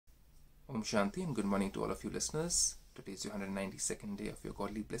Om Shanti and good morning to all of you listeners. Today is your 192nd day of your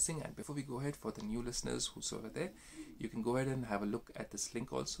godly blessing, and before we go ahead, for the new listeners whosoever there, you can go ahead and have a look at this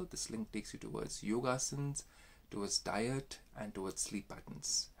link also. This link takes you towards yogasans, towards diet and towards sleep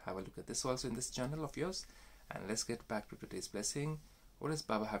patterns. Have a look at this also in this channel of yours, and let's get back to today's blessing. What does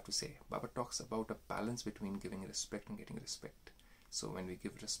Baba have to say? Baba talks about a balance between giving respect and getting respect. So when we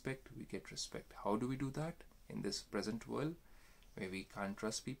give respect, we get respect. How do we do that in this present world where we can't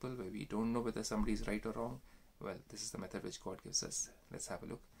trust people, where we don't know whether somebody is right or wrong? Well, this is the method which God gives us. Let's have a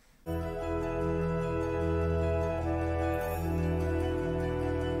look.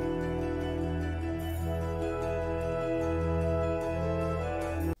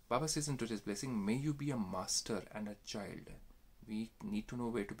 Baba says in today's blessing, may you be a master and a child. We need to know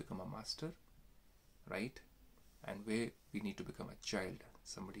where to become a master, right? And where we need to become a child.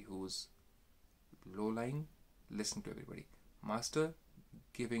 Somebody who's low-lying, listen to everybody. Master,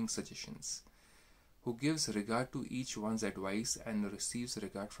 giving suggestions. Who gives regard to each one's advice and receives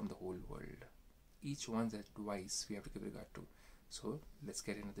regard from the whole world. Each one's advice we have to give regard to. So let's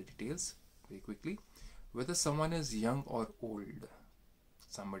get into the details very quickly. Whether someone is young or old,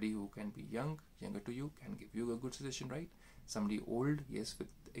 somebody who can be younger to you, can give you a good suggestion, right? Somebody old, yes, with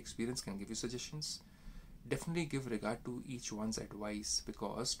experience can give you suggestions. Definitely give regard to each one's advice,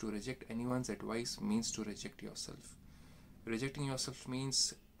 because to reject anyone's advice means to reject yourself. Rejecting yourself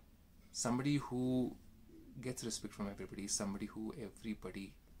means somebody who gets respect from everybody, somebody who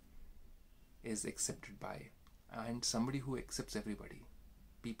everybody is accepted by, and somebody who accepts everybody.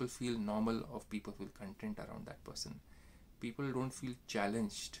 People feel normal, or people feel content around that person. People don't feel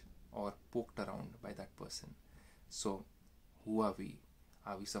challenged or poked around by that person. So who are we?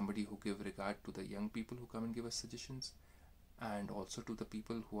 Are we somebody who give regard to the young people who come and give us suggestions, and also to the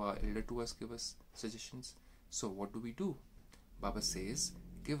people who are elder to us give us suggestions? So what do? Baba says,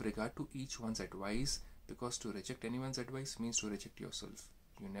 give regard to each one's advice, because to reject anyone's advice means to reject yourself.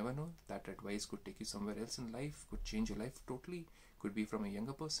 You never know, that advice could take you somewhere else in life, could change your life totally, could be from a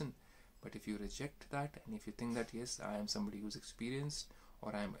younger person. But if you reject that, and if you think that yes, I am somebody who's experienced,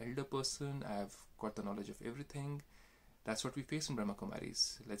 or I am elder person, I have got the knowledge of everything. That's what we face in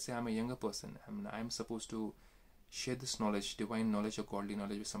Brahmakumaris. Let's say I'm a younger person, I'm supposed to share this knowledge, divine knowledge or godly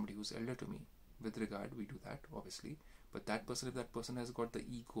knowledge with somebody who's elder to me. With regard, we do that, obviously. But that person, if that person has got the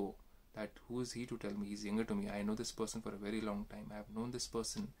ego, that who is he to tell me he's younger to me? I know this person for a very long time. I have known this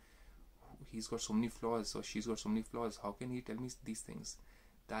person. He's got so many flaws, or she's got so many flaws. How can he tell me these things?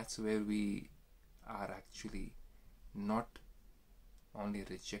 That's where we are actually not only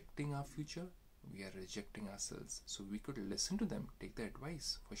rejecting our future, we are rejecting ourselves. So we could listen to them, take their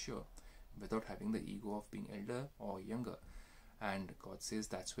advice for sure, without having the ego of being elder or younger. And God says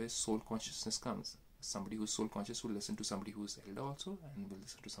that's where soul consciousness comes. Somebody who's soul conscious will listen to somebody who's elder also, and will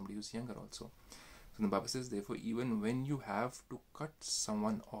listen to somebody who's younger also. So the Baba says, therefore, even when you have to cut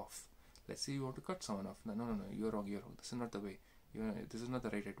someone off, let's say you want to cut someone off, no, you're wrong, this is not the way, this is not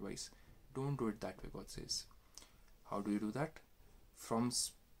the right advice. Don't do it that way, God says. How do you do that?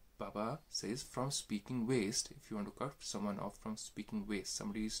 Baba says, from speaking waste. If you want to cut someone off from speaking waste,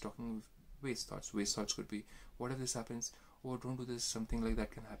 somebody is talking waste thoughts. Waste thoughts could be, what if this happens? Oh, don't do this, something like that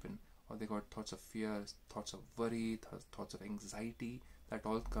can happen. Or they got thoughts of fear, thoughts of worry, thoughts of anxiety. That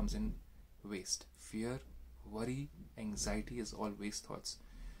all comes in waste. Fear, worry, anxiety is all waste thoughts.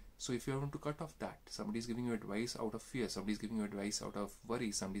 So if you want to cut off that, somebody is giving you advice out of fear, somebody is giving you advice out of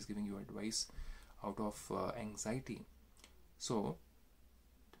worry, somebody is giving you advice out of anxiety. So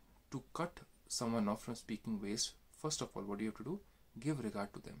to cut someone off from speaking waste, first of all, what do you have to do? Give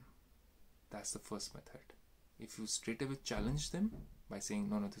regard to them. That's the first method. If you straight away challenge them by saying,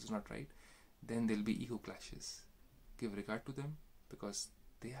 no, this is not right, then there'll be ego clashes. Give regard to them, because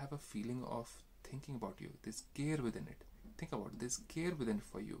they have a feeling of thinking about you. There's care within it. Think about it. There's care within it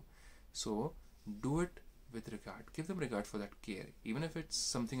for you. So do it with regard. Give them regard for that care. Even if it's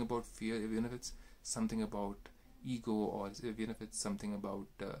something about fear, even if it's something about ego, or even if it's something about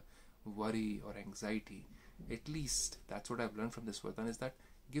worry or anxiety, at least that's what I've learned from this Vardhan, is that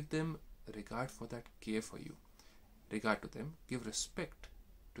give them regard for that care for you. Regard to them, give respect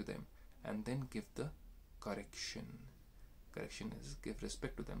to them, and then give the correction. Correction is give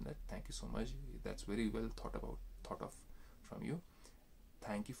respect to them, that thank you so much, that's very well thought of from you.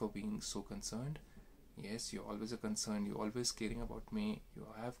 Thank you for being so concerned. Yes, you're always a concern, you're always caring about me, you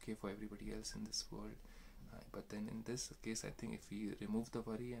have care for everybody else in this world. But then in this case, I think if we remove the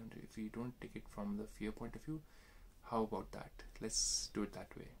worry and if we don't take it from the fear point of view, how about that? Let's do it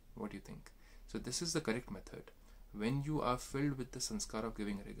that way. What do you think? So this is the correct method. When you are filled with the sanskar of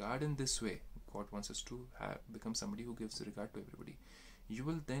giving regard in this way, God wants us to become somebody who gives regard to everybody. you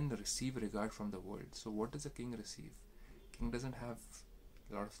will then receive regard from the world. So what does a king receive? King doesn't have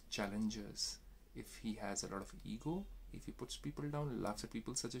a lot of challengers. If he has a lot of ego, if he puts people down, laughs at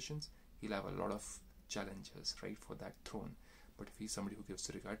people's suggestions, he'll have a lot of challengers, right, for that throne. But if he's somebody who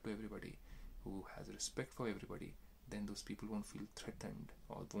gives regard to everybody, who has respect for everybody, then those people won't feel threatened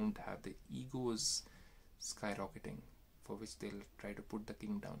or won't have their egos skyrocketing, for which they'll try to put the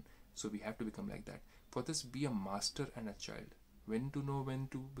king down. So we have to become like that. For this, be a master and a child. When to know when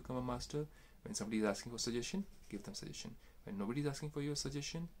to become a master? When somebody is asking for suggestion, give them suggestion. When nobody is asking for your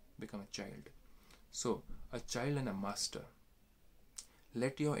suggestion, become a child. So, a child and a master.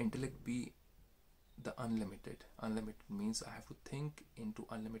 Let your intellect be the unlimited. Unlimited means I have to think into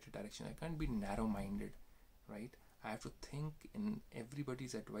unlimited direction. I can't be narrow-minded, right? I have to think in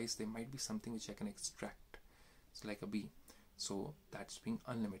everybody's advice. There might be something which I can extract. It's like a bee. So that's being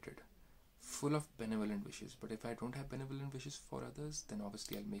unlimited, full of benevolent wishes. But if I don't have benevolent wishes for others, then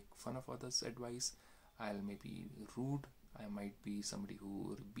obviously I'll make fun of others' advice. I'll maybe rude. I might be somebody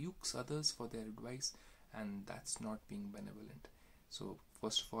who rebukes others for their advice, and that's not being benevolent. So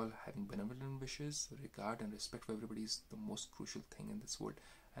first of all, having benevolent wishes, regard and respect for everybody is the most crucial thing in this world,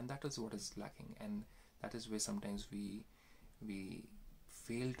 and that is what is lacking. And that is where sometimes we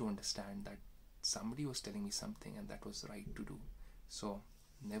fail to understand that somebody was telling me something and that was right to do. So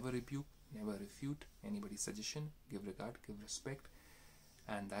never rebuke, never refute anybody's suggestion, give regard, give respect,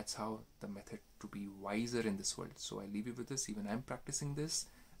 and that's how the method to be wiser in this world. So I leave you with this. Even I'm practicing this.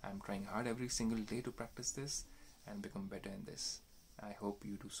 I'm trying hard every single day to practice this and become better in this. I hope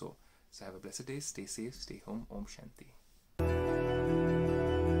you do so. So have a blessed day, stay safe, stay home. Om Shanti.